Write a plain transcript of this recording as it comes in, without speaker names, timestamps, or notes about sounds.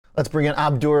Let's bring in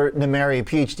Abdur Nimeiri,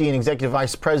 PhD and Executive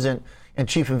Vice President and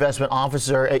Chief Investment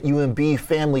Officer at UMB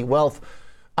Family Wealth.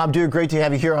 Abdur, great to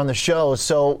have you here on the show.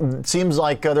 So it seems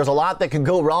like there's a lot that can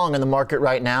go wrong in the market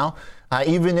right now.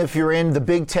 Even if you're in the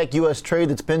big tech U.S. trade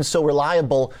that's been so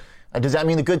reliable, does that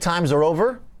mean the good times are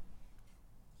over?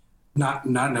 Not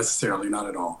necessarily, not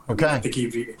at all. Okay. I think you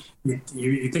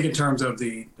think in terms of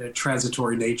the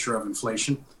transitory nature of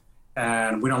inflation,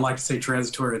 and we don't like to say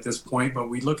transitory at this point, but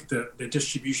we look at the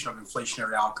distribution of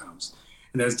inflationary outcomes.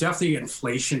 And there's definitely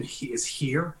inflation is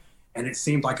here, and it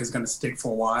seems like it's going to stick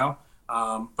for a while.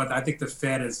 But I think the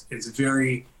Fed is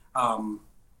very,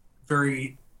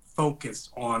 very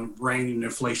focused on reining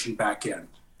inflation back in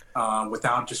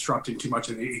without disrupting too much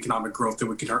of the economic growth that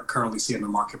we can currently see in the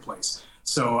marketplace.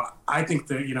 So I think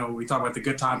that, we talk about the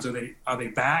good times. Are they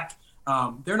back?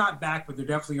 They're not back, but they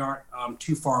definitely aren't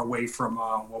too far away from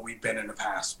what we've been in the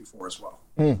past before as well.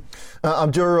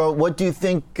 Abdur, what do you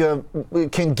think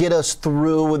can get us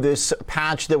through this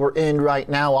patch that we're in right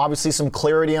now? Obviously, some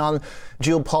clarity on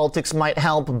geopolitics might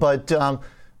help, but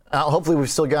hopefully we've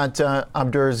still got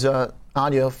Abdur's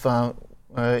audio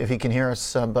if he can hear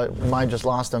us, but we might have just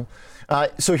lost him.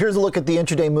 So here's a look at the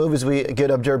intraday move as we get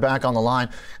Abdur back on the line.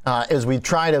 As we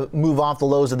try to move off the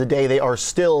lows of the day, they are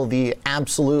still the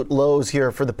absolute lows here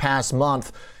for the past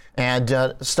month.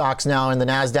 And stocks now in the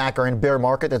NASDAQ are in bear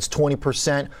market. That's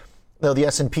 20%. Though the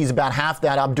S&P is about half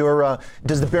that. Abdur,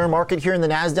 does the bear market here in the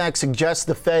NASDAQ suggest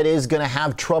the Fed is going to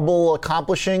have trouble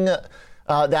accomplishing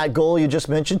that goal you just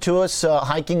mentioned to us,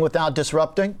 hiking without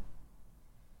disrupting?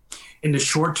 In the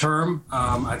short term,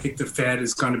 I think the Fed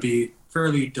is going to be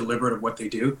fairly deliberate of what they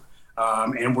do.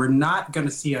 And we're not going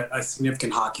to see a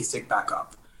significant hockey stick back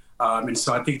up. And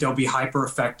so I think they'll be hyper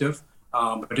effective,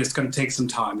 but it's going to take some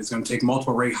time. It's going to take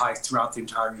multiple rate hikes throughout the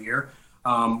entire year.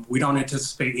 We don't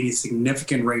anticipate any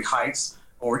significant rate hikes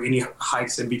or any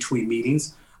hikes in between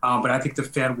meetings. But I think the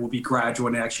Fed will be gradual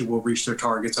and actually will reach their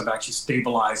targets of actually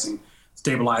stabilizing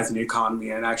the economy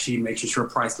and actually making sure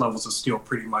price levels are still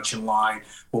pretty much in line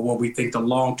with what we think the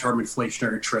long-term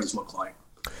inflationary trends look like.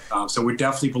 So we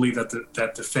definitely believe that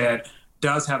the Fed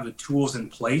does have the tools in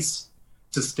place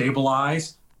to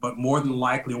stabilize, but more than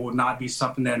likely it will not be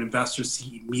something that investors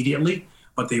see immediately,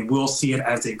 but they will see it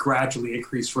as a gradually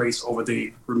increased rates over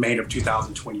the remainder of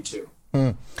 2022.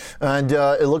 And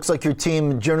it looks like your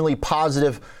team generally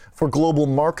positive for global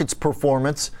markets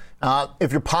performance.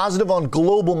 If you're positive on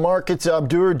global markets,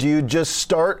 Abdur, do you just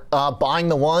start buying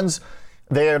the ones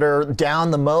that are down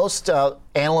the most?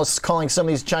 Analysts calling some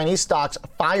of these Chinese stocks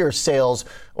fire sales.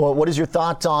 Or what is your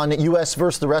thoughts on U.S.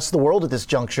 versus the rest of the world at this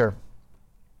juncture?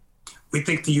 We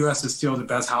think the U.S. is still the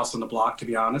best house on the block, to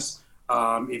be honest.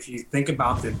 If you think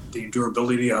about the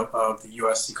durability of the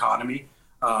U.S. economy,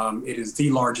 it is the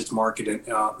largest market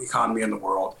economy in the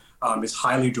world. It's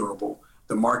highly durable.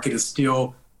 The market is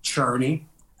still churning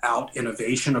out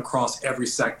innovation across every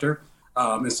sector.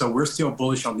 And so we're still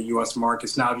bullish on the U.S.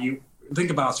 markets. Now, if you think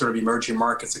about sort of emerging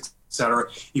markets, et cetera,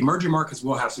 emerging markets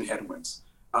will have some headwinds.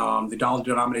 The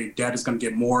dollar-denominated debt is going to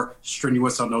get more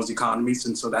strenuous on those economies.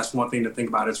 And so that's one thing to think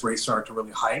about as rates start to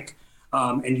really hike.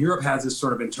 And Europe has this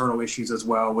sort of internal issues as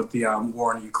well with the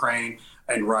war in Ukraine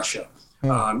and Russia.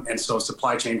 And so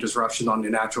supply chain disruptions on the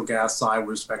natural gas side with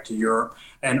respect to Europe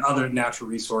and other natural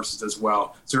resources as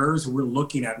well. So areas we're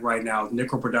looking at right now is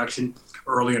nickel production.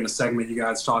 Earlier in the segment, you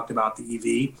guys talked about the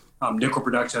EV. Nickel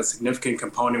production has a significant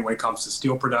component when it comes to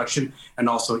steel production and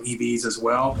also EVs as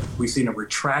well. We've seen a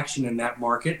retraction in that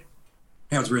market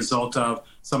as a result of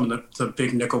some of the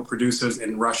big nickel producers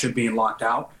in Russia being locked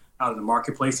out of the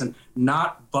marketplace and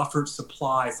not buffered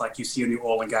supplies like you see on the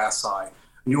oil and gas side.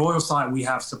 On the oil side, we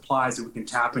have supplies that we can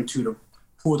tap into to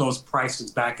pull those prices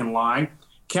back in line.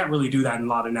 Can't really do that in a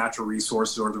lot of natural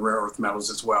resources or the rare earth metals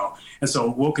as well. And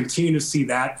so we'll continue to see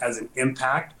that as an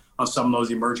impact on some of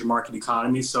those emerging market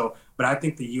economies. But I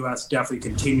think the U.S. definitely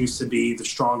continues to be the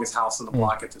strongest house on the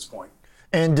block at this point.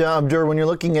 And Abdur, when you're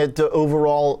looking at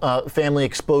overall family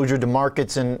exposure to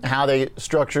markets and how they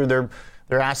structure their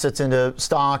assets into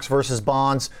stocks versus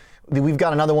bonds, we've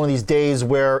got another one of these days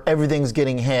where everything's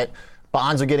getting hit.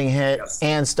 Bonds are getting hit, yes,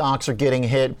 and stocks are getting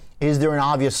hit. Is there an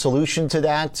obvious solution to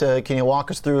that? Can you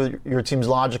walk us through your team's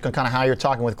logic on kind of how you're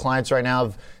talking with clients right now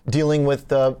of dealing with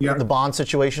the bond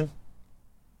situation?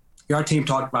 Yeah, our team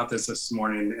talked about this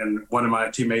morning, and one of my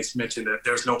teammates mentioned that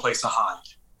there's no place to hide.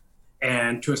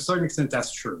 And to a certain extent,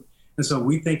 that's true. And so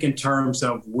we think in terms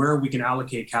of where we can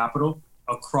allocate capital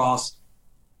across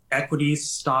equities,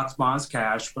 stocks, bonds,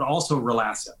 cash, but also real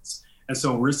assets. And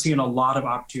so we're seeing a lot of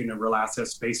opportunity in real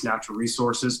assets, space, natural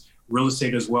resources, real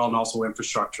estate as well, and also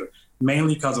infrastructure,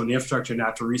 mainly because on the infrastructure,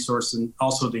 natural resources, and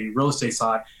also the real estate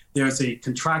side, there's a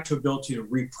contractual ability to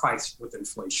reprice with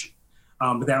inflation.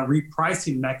 But that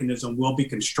repricing mechanism will be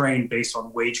constrained based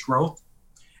on wage growth.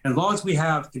 As long as we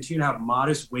continue to have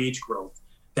modest wage growth,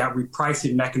 that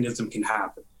repricing mechanism can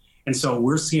happen. And so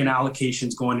we're seeing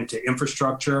allocations going into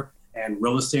infrastructure and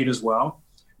real estate as well.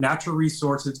 Natural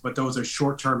resources, but those are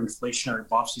short-term inflationary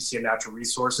bumps you see in natural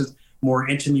resources. More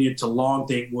intermediate to long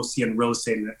date, we'll see in real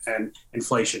estate and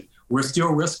inflation. We're still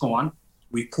risk on.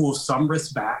 We pulled some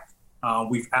risk back.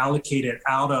 We've allocated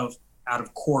out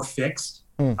of core fixed,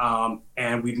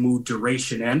 and we've moved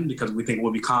duration in because we think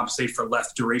we'll be compensated for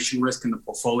less duration risk in the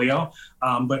portfolio.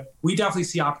 But we definitely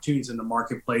see opportunities in the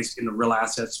marketplace, in the real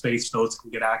asset space, those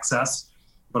can get access,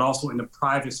 but also in the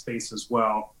private space as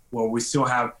well, where we still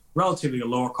have relatively a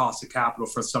lower cost of capital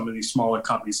for some of these smaller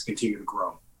companies to continue to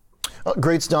grow.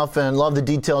 Great stuff, and love the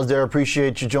details there.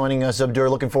 Appreciate you joining us, Abdur.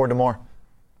 Looking forward to more.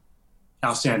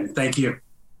 Outstanding. Thank you.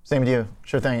 Same with you.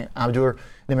 Sure thing. Abdur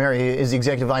Nimeiri is the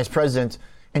Executive Vice President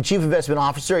and Chief Investment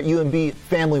Officer at UMB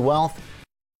Family Wealth.